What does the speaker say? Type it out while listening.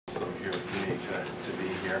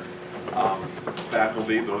here.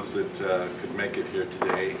 Faculty, those that could make it here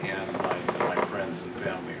today, and my friends and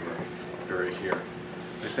family who are here.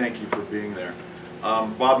 I thank you for being there.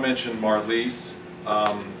 Bob mentioned Marlise.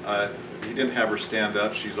 He didn't have her stand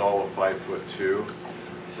up. She's all of 5'2".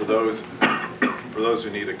 For those who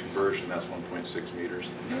need a conversion, that's 1.6 meters.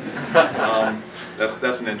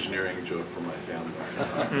 That's an engineering joke for my family.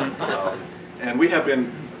 And we have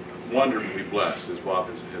been wonderfully blessed, as Bob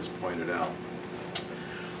has pointed out.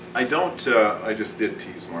 I just did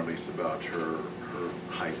tease Marlise about her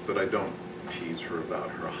height, but I don't tease her about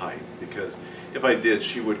her height, because if I did,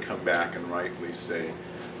 she would come back and rightly say,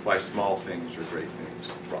 by small things are great things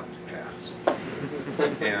brought to pass.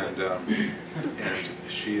 And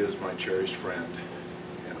she is my cherished friend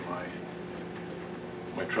and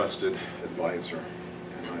my trusted advisor,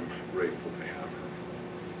 and I'm grateful to have her.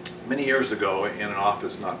 Many years ago, in an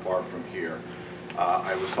office not far from here,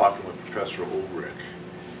 I was talking with Professor Ulrich.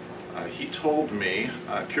 He told me,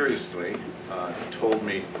 curiously, he told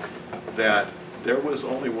me that there was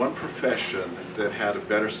only one profession that had a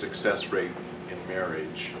better success rate in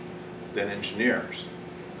marriage than engineers,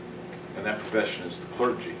 and that profession is the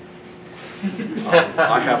clergy.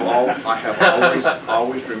 I have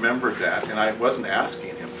always remembered that, and I wasn't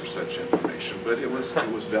asking him for such information, but it was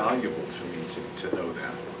valuable to me to know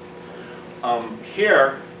that.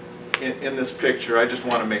 Here, in this picture, I just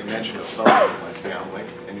want to make mention of someone in my family,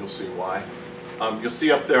 and you'll see why. You'll see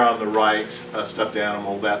up there on the right a stuffed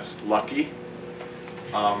animal, that's Lucky.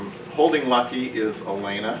 Holding Lucky is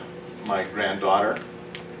Elena, my granddaughter.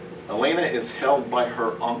 Elena is held by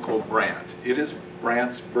her uncle Brant. It is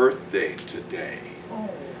Brant's birthday today.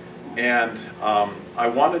 And I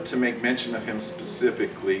wanted to make mention of him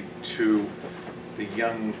specifically to the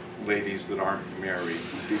young ladies that aren't married,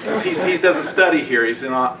 because he doesn't study here. He's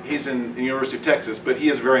in the University of Texas, but he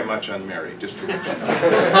is very much unmarried, just to let you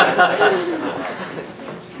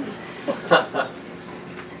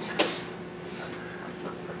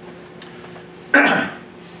know.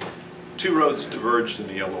 Two roads diverged in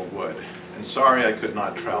the yellow wood, and sorry I could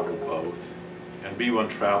not travel both, and be one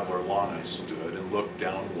traveler long I stood, and looked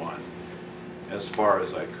down one, as far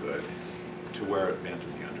as I could, to where it bent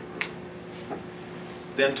in the undergrowth.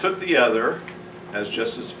 Then took the other, as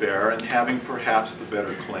just as fair, and having perhaps the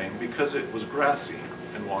better claim, because it was grassy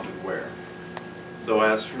and wanted wear, though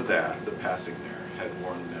as for that, the passing there had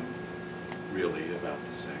worn them really about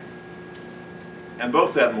the same. And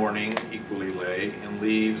both that morning equally lay, in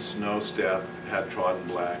leaves no step had trodden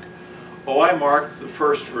black. Oh, I marked the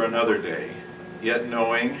first for another day, yet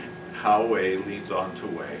knowing how way leads on to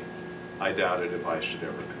way, I doubted if I should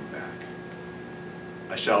ever come back.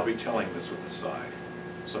 I shall be telling this with a sigh,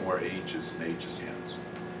 somewhere ages and ages hence.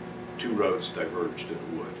 Two roads diverged in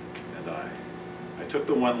a wood, and I took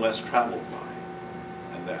the one less traveled by,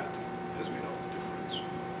 and that, as we know, the difference.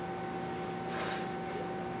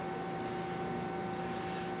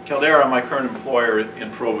 Caldera, my current employer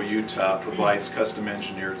in Provo, Utah, provides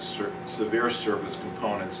custom-engineered severe service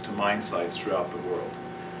components to mine sites throughout the world.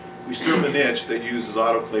 We serve a niche that uses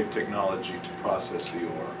autoclave technology to process the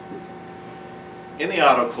ore. In the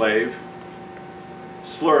autoclave,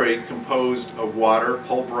 slurry composed of water,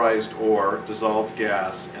 pulverized ore, dissolved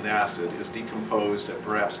gas, and acid is decomposed at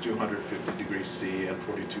perhaps 250 degrees C and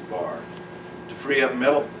 42 bar to free up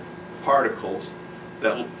metal particles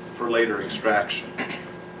for later extraction.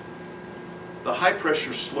 The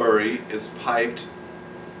high-pressure slurry is piped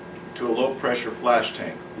to a low-pressure flash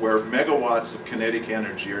tank where megawatts of kinetic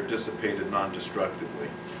energy are dissipated non-destructively.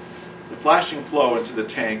 The flashing flow into the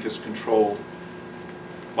tank is controlled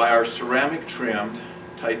by our ceramic-trimmed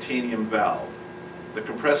titanium valve. The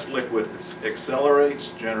compressed liquid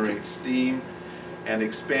accelerates, generates steam, and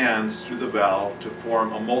expands through the valve to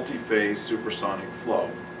form a multi-phase supersonic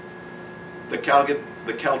flow. The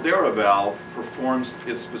Caldera valve performs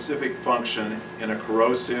its specific function in a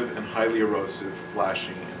corrosive and highly erosive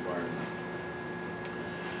flashing environment.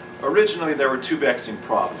 Originally, there were two vexing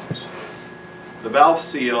problems. The valve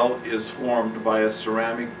seal is formed by a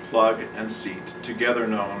ceramic plug and seat, together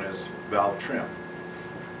known as valve trim.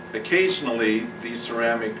 Occasionally, these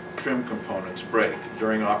ceramic trim components break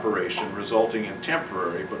during operation, resulting in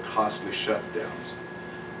temporary but costly shutdowns.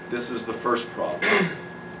 This is the first problem.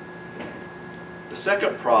 The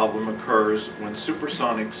second problem occurs when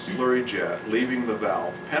supersonic slurry jet leaving the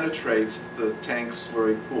valve penetrates the tank's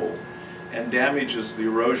slurry pool and damages the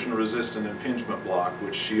erosion-resistant impingement block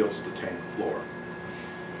which shields the tank floor.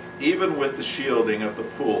 Even with the shielding of the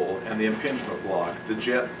pool and the impingement block, the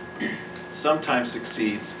jet sometimes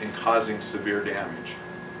succeeds in causing severe damage.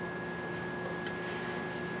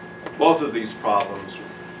 Both of these problems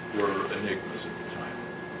were enigmas at the time.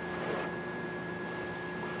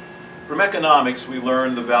 From economics, we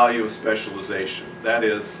learn the value of specialization, that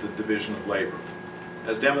is, the division of labor,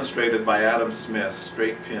 as demonstrated by Adam Smith's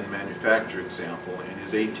straight pin manufacture example in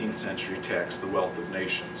his 18th century text, The Wealth of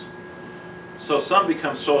Nations. So some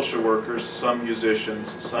become social workers, some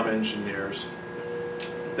musicians, some engineers,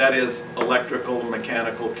 that is, electrical,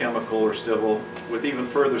 mechanical, chemical, or civil, with even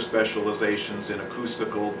further specializations in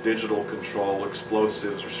acoustical, digital control,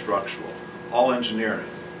 explosives, or structural, all engineering.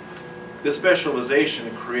 This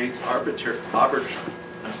specialization creates arbitrary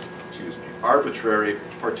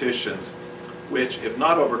partitions which, if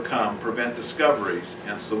not overcome, prevent discoveries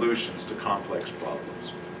and solutions to complex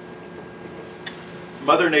problems.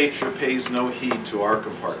 Mother Nature pays no heed to our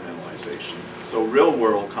compartmentalization, so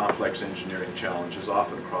real-world complex engineering challenges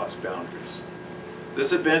often cross boundaries.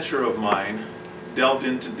 This adventure of mine delved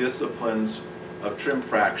into disciplines of trim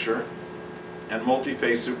fracture and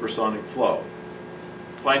multi-phase supersonic flow,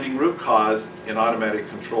 finding root cause in automatic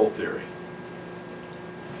control theory.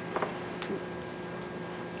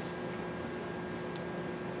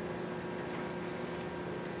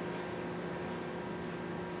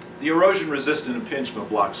 The erosion-resistant impingement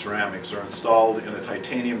block ceramics are installed in a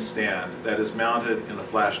titanium stand that is mounted in the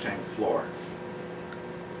flash tank floor.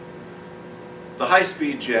 The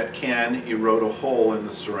high-speed jet can erode a hole in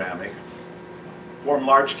the ceramic, form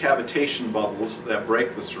large cavitation bubbles that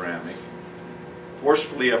break the ceramic,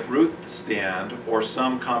 forcefully uproot the stand, or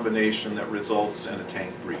some combination that results in a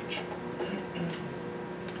tank breach.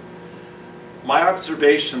 My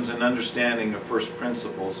observations and understanding of first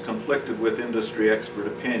principles conflicted with industry expert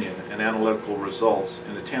opinion and analytical results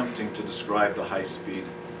in attempting to describe the high-speed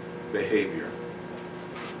behavior.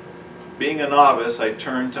 Being a novice, I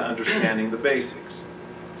turned to understanding the basics.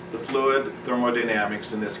 The fluid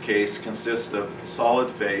thermodynamics in this case consists of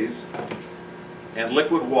solid phase and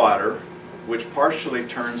liquid water, which partially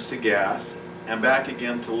turns to gas and back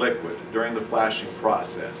again to liquid during the flashing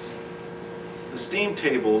process. The steam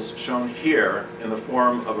tables shown here in the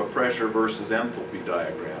form of a pressure versus enthalpy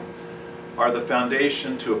diagram are the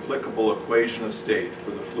foundation to applicable equation of state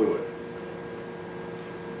for the fluid.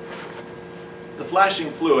 The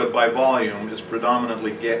flashing fluid by volume is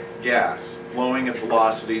predominantly gas, flowing at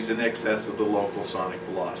velocities in excess of the local sonic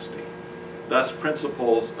velocity. Thus,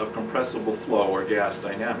 principles of compressible flow or gas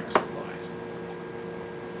dynamics applies.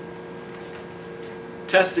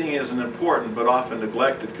 Testing is an important but often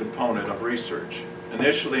neglected component of research.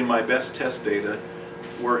 Initially, my best test data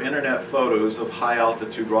were internet photos of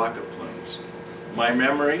high-altitude rocket plumes. My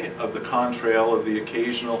memory of the contrail of the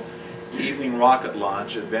occasional evening rocket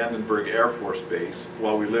launch at Vandenberg Air Force Base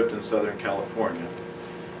while we lived in Southern California.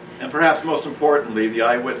 And perhaps most importantly, the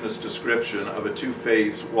eyewitness description of a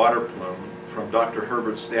two-phase water plume from Dr.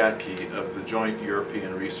 Herbert Statke of the Joint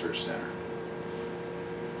European Research Center.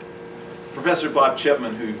 Professor Bob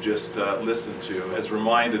Chipman, who you just listened to, has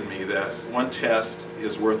reminded me that one test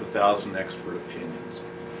is worth 1,000 expert opinions.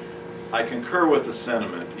 I concur with the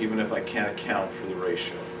sentiment, even if I can't account for the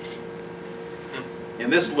ratio. In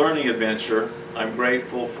this learning adventure, I'm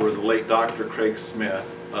grateful for the late Dr. Craig Smith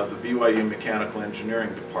of the BYU Mechanical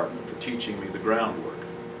Engineering Department for teaching me the groundwork.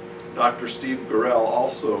 Dr. Steve Gorell,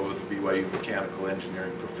 also the BYU Mechanical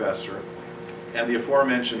Engineering professor, and the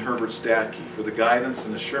aforementioned Herbert Statke for the guidance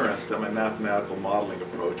and assurance that my mathematical modeling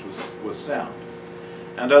approach was sound.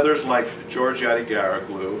 And others like George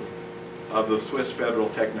Yadigaroglu of the Swiss Federal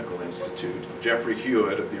Technical Institute, Jeffrey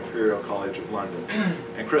Hewitt of the Imperial College of London,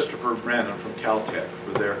 and Christopher Brennan from Caltech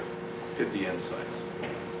for their pithy insights.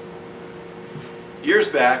 Years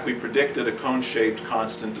back, we predicted a cone-shaped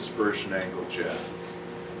constant dispersion angle jet.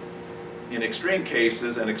 In extreme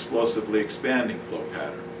cases, an explosively expanding flow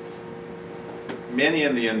pattern. Many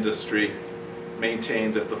in the industry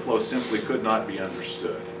maintained that the flow simply could not be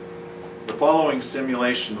understood. The following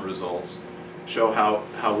simulation results show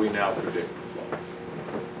how we now predict the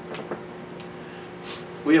flow.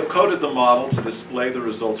 We have coded the model to display the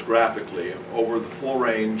results graphically over the full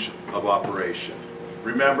range of operation.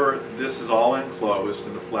 Remember, this is all enclosed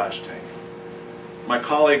in a flash tank. My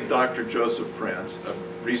colleague, Dr. Joseph Prince, a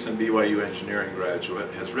recent BYU engineering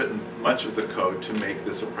graduate, has written much of the code to make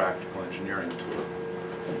this a practical engineering tool.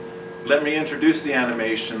 Let me introduce the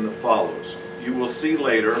animation that follows. You will see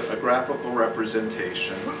later a graphical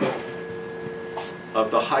representation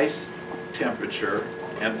of the high temperature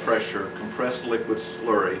and pressure compressed liquid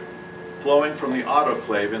slurry flowing from the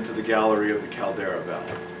autoclave into the gallery of the Caldera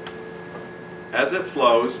valve. As it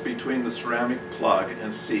flows between the ceramic plug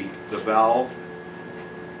and seat of the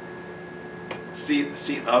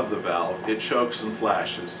valve, it chokes and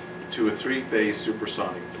flashes to a three-phase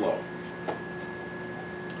supersonic flow.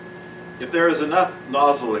 If there is enough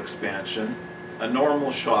nozzle expansion, a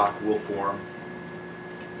normal shock will form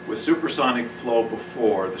with supersonic flow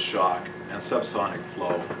before the shock and subsonic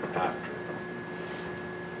flow after.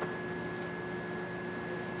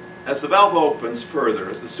 As the valve opens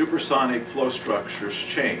further, the supersonic flow structures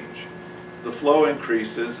change. The flow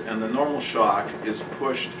increases and the normal shock is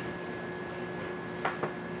pushed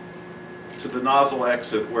to the nozzle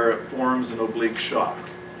exit where it forms an oblique shock,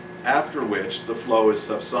 after which the flow is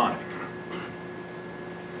subsonic.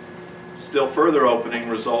 Still further opening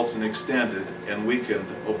results in extended and weakened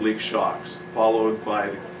oblique shocks, followed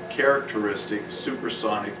by the characteristic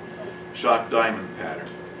supersonic shock diamond pattern.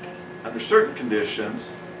 Under certain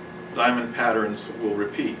conditions, diamond patterns will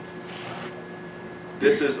repeat.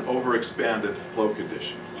 This is overexpanded flow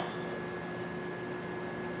condition.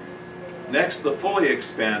 Next, the fully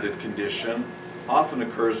expanded condition often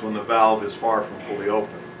occurs when the valve is far from fully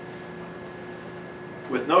open.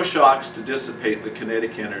 With no shocks to dissipate the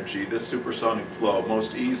kinetic energy, this supersonic flow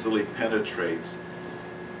most easily penetrates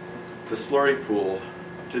the slurry pool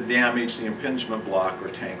to damage the impingement block or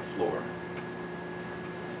tank floor.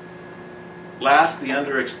 Last, the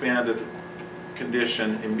underexpanded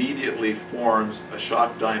condition immediately forms a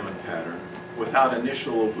shock diamond pattern without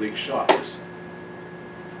initial oblique shocks.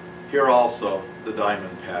 Here also, the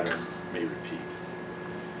diamond pattern may repeat.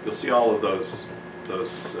 You'll see all of those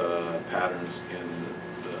patterns in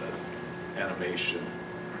the animation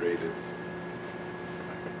created.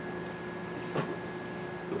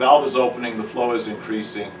 The valve is opening, the flow is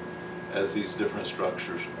increasing as these different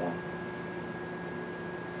structures form.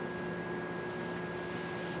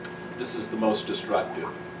 This is the most destructive,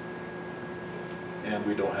 and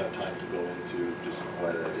we don't have time to go into just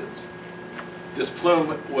why that is. This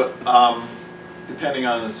plume, depending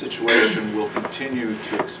on the situation, will continue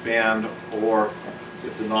to expand, or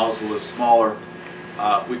if the nozzle is smaller,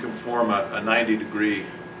 we can form a 90-degree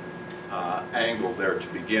angle there to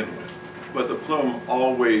begin with. But the plume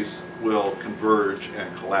always will converge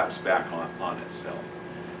and collapse back on itself.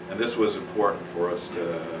 And this was important for us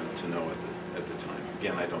to know at the time.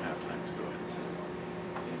 Again, I don't have time to go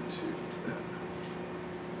into that.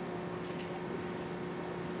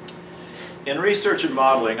 In research and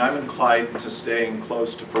modeling, I'm inclined to staying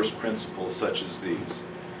close to first principles such as these.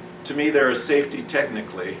 To me, there is safety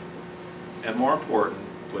technically, and more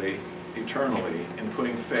importantly, eternally, in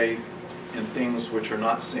putting faith in things which are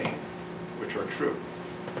not seen, which are true.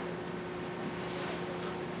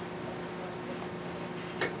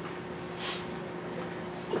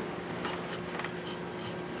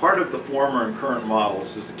 Part of the former and current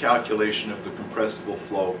models is the calculation of the compressible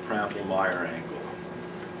flow Prandtl-Meyer angle.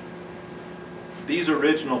 These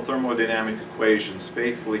original thermodynamic equations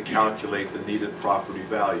faithfully calculate the needed property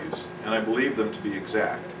values, and I believe them to be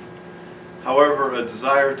exact. However, a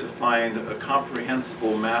desire to find a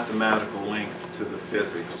comprehensible mathematical length to the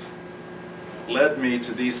physics led me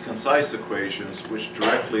to these concise equations which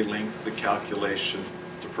directly link the calculation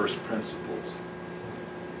to first principles.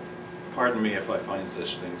 Pardon me if I find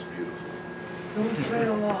such things beautiful. Don't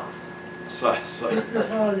trail off. Keep your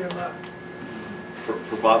volume up.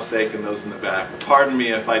 For Bob's sake and those in the back, pardon me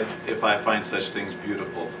if I find such things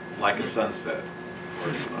beautiful, like a sunset or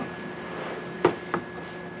a sun.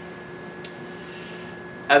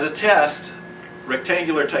 As a test,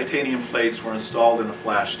 rectangular titanium plates were installed in a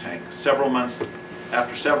flash tank.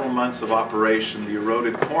 After several months of operation, the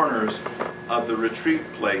eroded corners of the retrieve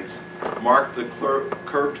plates marked the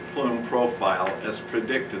curved plume profile as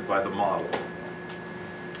predicted by the model.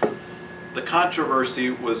 The controversy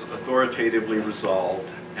was authoritatively resolved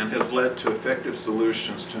and has led to effective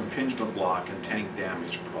solutions to impingement block and tank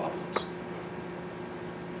damage problems.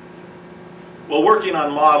 While working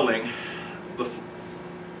on modeling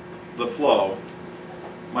the flow,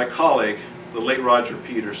 my colleague, the late Roger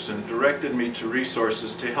Peterson, directed me to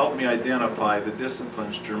resources to help me identify the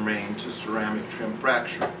disciplines germane to ceramic trim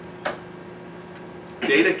fracture.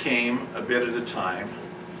 Data came a bit at a time.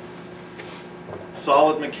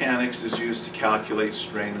 Solid mechanics is used to calculate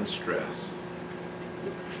strain and stress.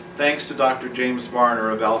 Thanks to Dr. James Varner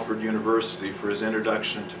of Alfred University for his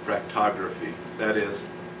introduction to fractography, that is,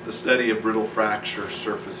 the study of brittle fracture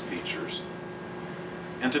surface features.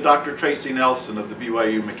 And to Dr. Tracy Nelson of the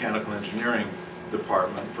BYU Mechanical Engineering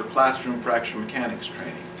Department for classroom fracture mechanics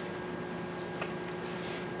training.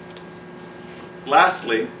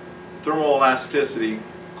 Lastly, thermal elasticity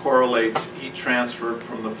correlates heat transferred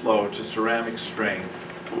from the flow to ceramic strain,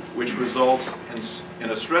 which results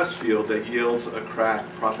in a stress field that yields a crack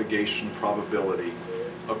propagation probability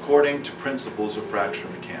according to principles of fracture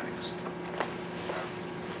mechanics.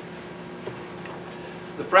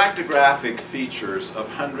 The fractographic features of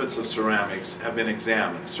hundreds of ceramics have been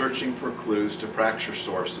examined, searching for clues to fracture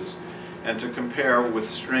sources and to compare with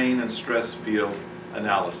strain and stress field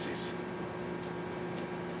analyses.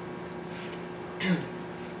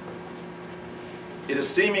 It is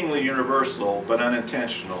seemingly universal but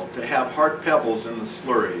unintentional to have hard pebbles in the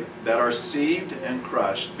slurry that are sieved and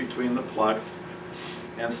crushed between the plug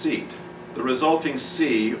and seat. The resulting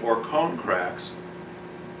C, or cone cracks,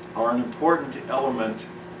 are an important element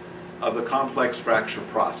of the complex fracture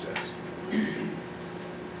process.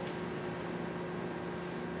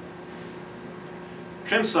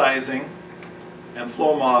 Trim sizing and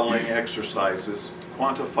flow modeling exercises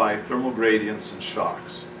quantify thermal gradients and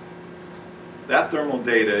shocks. That thermal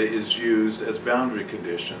data is used as boundary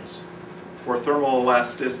conditions for the thermal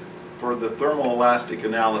elastic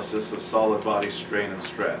analysis of solid body strain and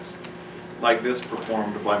stress, like this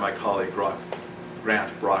performed by my colleague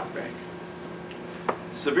Grant Brockbank.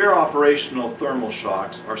 Severe operational thermal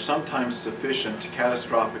shocks are sometimes sufficient to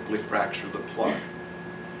catastrophically fracture the plug.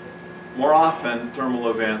 More often, thermal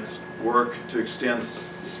events work to extend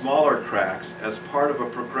smaller cracks as part of a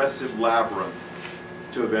progressive labyrinth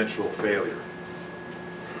to eventual failure.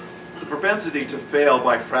 The propensity to fail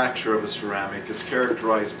by fracture of a ceramic is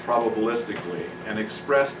characterized probabilistically and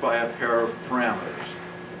expressed by a pair of parameters.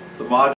 The